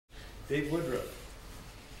Dave Woodruff,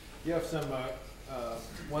 you have some,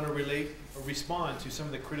 want to relate or respond to some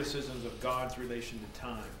of the criticisms of God's relation to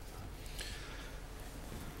time.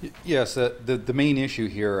 Yes, the main issue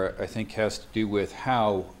here, I think, has to do with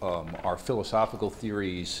how our philosophical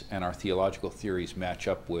theories and our theological theories match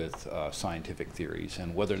up with scientific theories,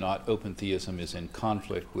 and whether or not open theism is in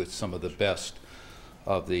conflict with some of the best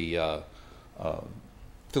of the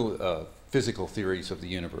physical theories of the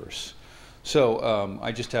universe. So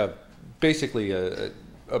I just have basically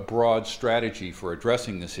a broad strategy for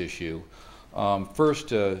addressing this issue. First,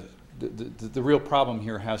 the real problem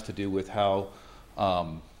here has to do with how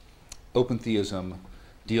open theism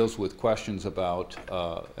deals with questions about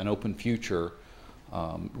an open future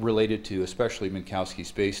related to especially Minkowski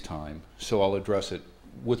space-time. So I'll address it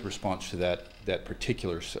with response to that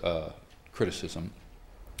particular criticism.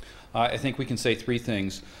 I think we can say three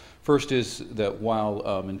things. First is that while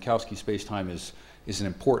Minkowski space-time is an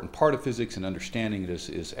important part of physics, and understanding it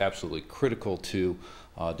is absolutely critical to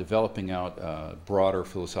developing out broader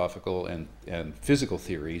philosophical and physical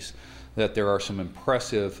theories, that there are some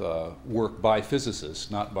impressive work by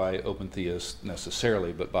physicists, not by open theists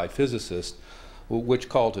necessarily, but by physicists, which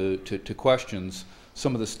call to questions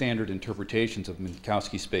some of the standard interpretations of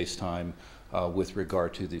Minkowski space-time with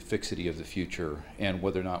regard to the fixity of the future and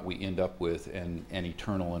whether or not we end up with an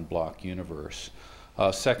eternal and block universe.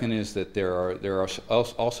 Second is that there are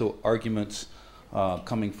also arguments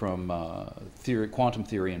coming from quantum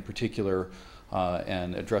theory in particular,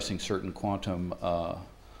 and addressing certain quantum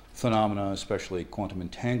phenomena, especially quantum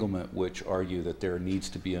entanglement, which argue that there needs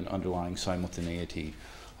to be an underlying simultaneity,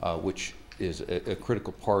 which is a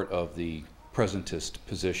critical part of the presentist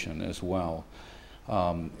position as well.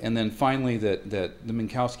 And then finally, that the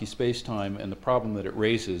Minkowski space-time and the problem that it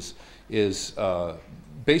raises is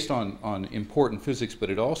based on important physics, but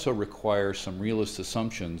it also requires some realist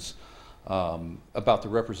assumptions about the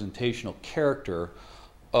representational character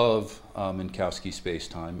of Minkowski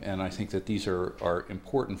space-time, and I think that these are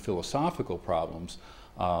important philosophical problems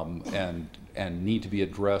and need to be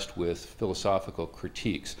addressed with philosophical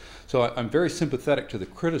critiques. So I'm very sympathetic to the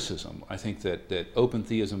criticism. I think that open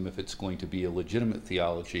theism, if it's going to be a legitimate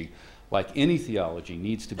theology, like any theology,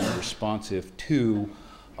 needs to be responsive to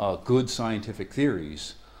good scientific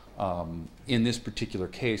theories. In this particular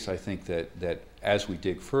case, I think that as we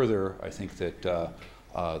dig further, I think that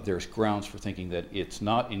there's grounds for thinking that it's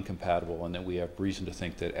not incompatible, and that we have reason to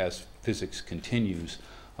think that as physics continues,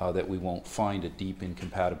 that we won't find a deep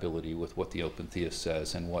incompatibility with what the open theist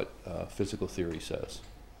says and what physical theory says.